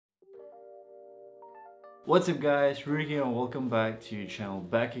What's up guys, Rudy here and welcome back to your channel,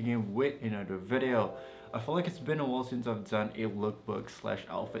 back again with another video. I feel like it's been a while since I've done a lookbook slash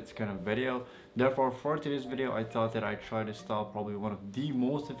outfits kind of video. Therefore for today's video I thought that I'd try to style probably one of the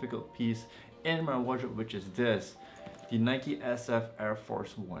most difficult piece in my wardrobe, which is this. The Nike SF Air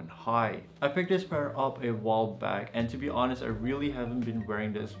Force 1 High. I picked this pair up a while back and to be honest I really haven't been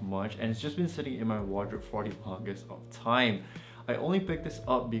wearing this much and it's just been sitting in my wardrobe for the longest of time. I only picked this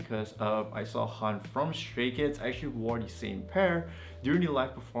up because I saw Han from Stray Kids actually wore the same pair during the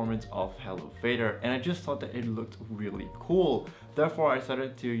live performance of Hello Vader, and I just thought that it looked really cool. Therefore I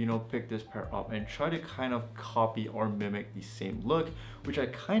decided to pick this pair up and try to kind of copy or mimic the same look, which I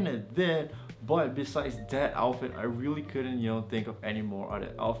kind of did. But besides that outfit, I really couldn't think of any more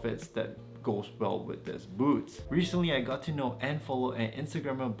other outfits that goes well with this boots. Recently I got to know and follow an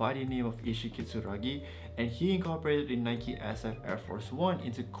Instagrammer by the name of Ishi Kitsuragi, and he incorporated the Nike SF Air Force 1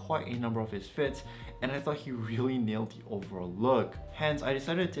 into quite a number of his fits, and I thought he really nailed the overall look. Hence I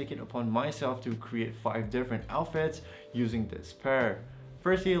decided to take it upon myself to create 5 different outfits using this pair.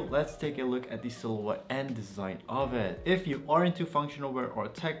 Firstly, let's take a look at the silhouette and design of it. If you are into functional wear or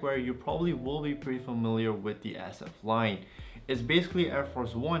tech wear, you probably will be pretty familiar with the SF line. It's basically Air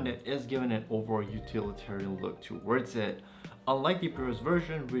Force 1 that is given an overall utilitarian look towards it. Unlike the previous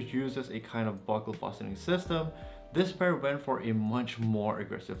version, which uses a kind of buckle fastening system, this pair went for a much more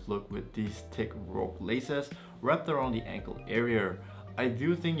aggressive look with these thick rope laces wrapped around the ankle area. I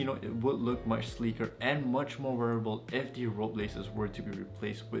do think it would look much sleeker and much more wearable if the rope laces were to be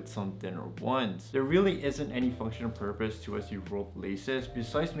replaced with some thinner ones. There really isn't any functional purpose towards the rope laces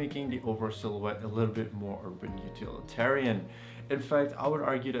besides making the overall silhouette a little bit more urban utilitarian. In fact, I would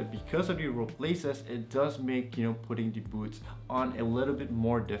argue that because of the rope laces, it does make putting the boots on a little bit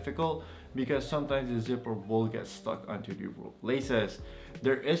more difficult because sometimes the zipper will get stuck onto the rope laces.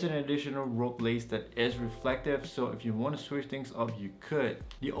 There is an additional rope lace that is reflective, so if you want to switch things up, you could.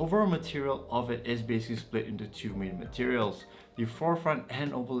 The overall material of it is basically split into 2 main materials. The forefront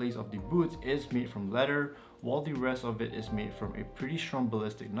and overlays of the boots is made from leather, while the rest of it is made from a pretty strong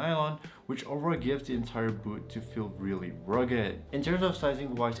ballistic nylon, which overall gives the entire boot to feel really rugged. In terms of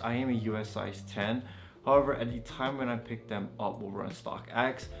sizing wise, I am a US size 10. However, at the time when I picked them up over on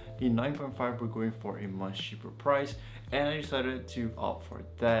StockX, the 9.5 were going for a much cheaper price, and I decided to opt for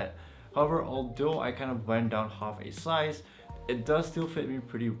that. However, although I kind of went down half a size, it does still fit me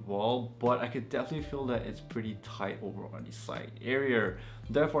pretty well, but I could definitely feel that it's pretty tight over on the side area.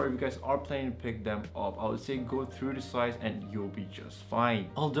 Therefore, if you guys are planning to pick them up, I would say go through the size and you'll be just fine.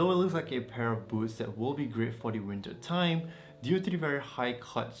 Although it looks like a pair of boots that will be great for the winter time, due to the very high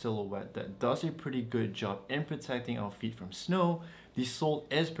cut silhouette that does a pretty good job in protecting our feet from snow, the sole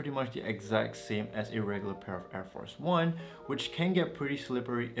is pretty much the exact same as a regular pair of Air Force 1, which can get pretty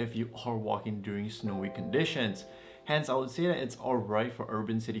slippery if you are walking during snowy conditions. Hence, I would say that it's alright for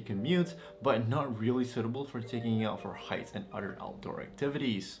urban city commutes, but not really suitable for taking it out for hikes and other outdoor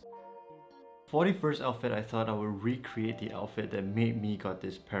activities. For the first outfit, I thought I would recreate the outfit that made me got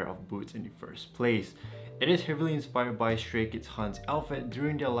this pair of boots in the first place. It is heavily inspired by Stray Kids Han's outfit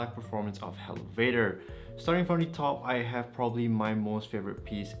during their live performance of Hello Vader. Starting from the top, I have probably my most favorite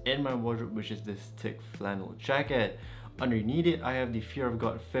piece in my wardrobe, which is this thick flannel jacket. Underneath it, I have the Fear of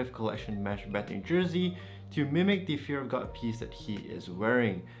God 5th collection mesh bathing jersey to mimic the Fear of God piece that he is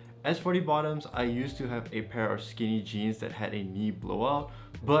wearing. As for the bottoms, I used to have a pair of skinny jeans that had a knee blowout,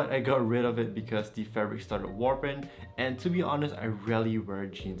 but I got rid of it because the fabric started warping, and to be honest, I rarely wear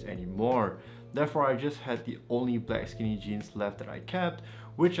jeans anymore. Therefore, I just had the only black skinny jeans left that I kept,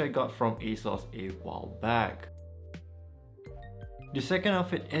 which I got from ASOS a while back. The second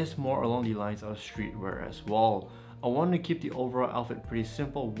outfit is more along the lines of streetwear as well. I wanted to keep the overall outfit pretty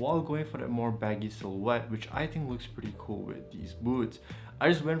simple while going for that more baggy silhouette, which I think looks pretty cool with these boots. I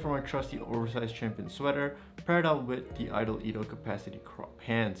just went for my trusty oversized champion sweater paired up with the Idol Edo capacity crop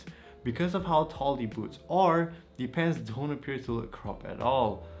pants. Because of how tall the boots are, the pants don't appear to look cropped at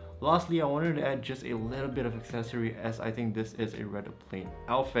all. Lastly, I wanted to add just a little bit of accessory as I think this is a rather plain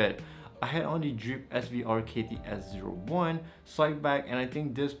outfit. I had on the Drip SVR KTS01 side bag, and I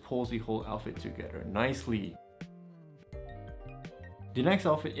think this pulls the whole outfit together nicely. The next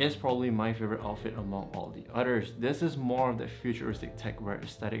outfit is probably my favorite outfit among all the others. This is more of the futuristic tech wear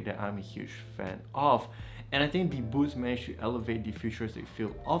aesthetic that I'm a huge fan of, and I think the boots managed to elevate the futuristic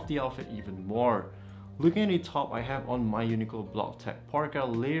feel of the outfit even more. Looking at the top, I have on my Uniqlo Block Tech parka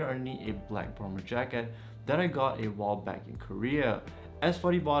layered underneath a black bomber jacket that I got a while back in Korea. As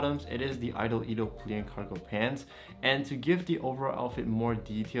for the bottoms, it is the Idol Edo plain cargo pants, and to give the overall outfit more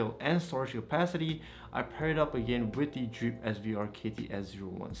detail and storage capacity, I paired it up again with the Drip SVR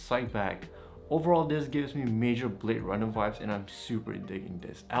KTS01 side bag. Overall, this gives me major Blade Runner vibes and I'm super digging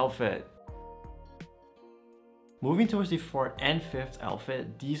this outfit. Moving towards the fourth and fifth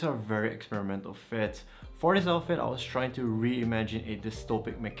outfit, these are very experimental fits. For this outfit, I was trying to reimagine a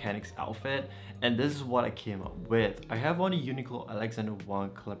dystopic mechanics outfit, and this is what I came up with. I have on a Uniqlo Alexander Wang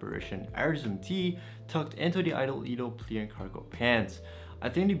collaboration Arizum tee tucked into the Idol Edo pleated cargo pants. I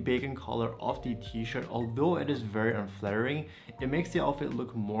think the bacon color of the t-shirt, although it is very unflattering, it makes the outfit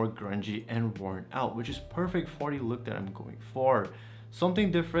look more grungy and worn out, which is perfect for the look that I'm going for.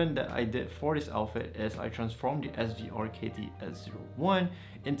 Something different that I did for this outfit is I transformed the SVR-KT S01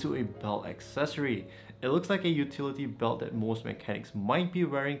 into a belt accessory. It looks like a utility belt that most mechanics might be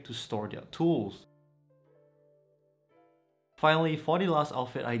wearing to store their tools. Finally, for the last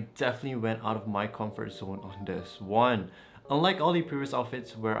outfit, I definitely went out of my comfort zone on this one. Unlike all the previous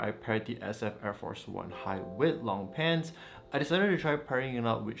outfits where I paired the SF Air Force 1 high with long pants, I decided to try pairing it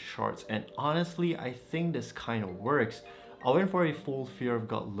up with shorts, and honestly, I think this kind of works. I went for a full Fear of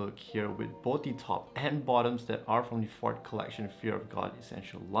God look here with both the top and bottoms that are from the 4th collection Fear of God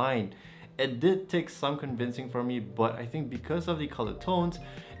Essential line. It did take some convincing for me, but I think because of the color tones,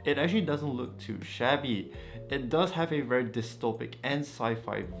 it actually doesn't look too shabby. It does have a very dystopic and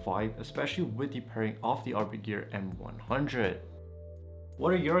sci-fi vibe, especially with the pairing of the Orbit Gear M100.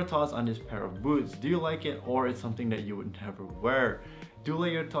 What are your thoughts on this pair of boots? Do you like it, or it's something that you would never wear? Do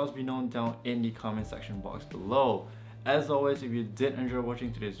let your thoughts be known down in the comment section box below. As always, if you did enjoy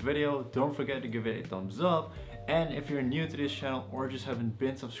watching today's video, don't forget to give it a thumbs up. And if you're new to this channel or just haven't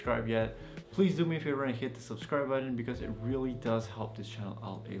been subscribed yet, please do me a favor and hit the subscribe button because it really does help this channel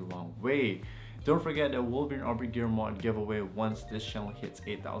out a long way. Don't forget there will be an Orbit Gear mod giveaway once this channel hits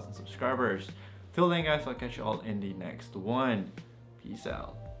 8,000 subscribers. Till then guys, I'll catch you all in the next one. Peace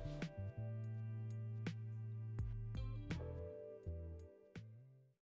out.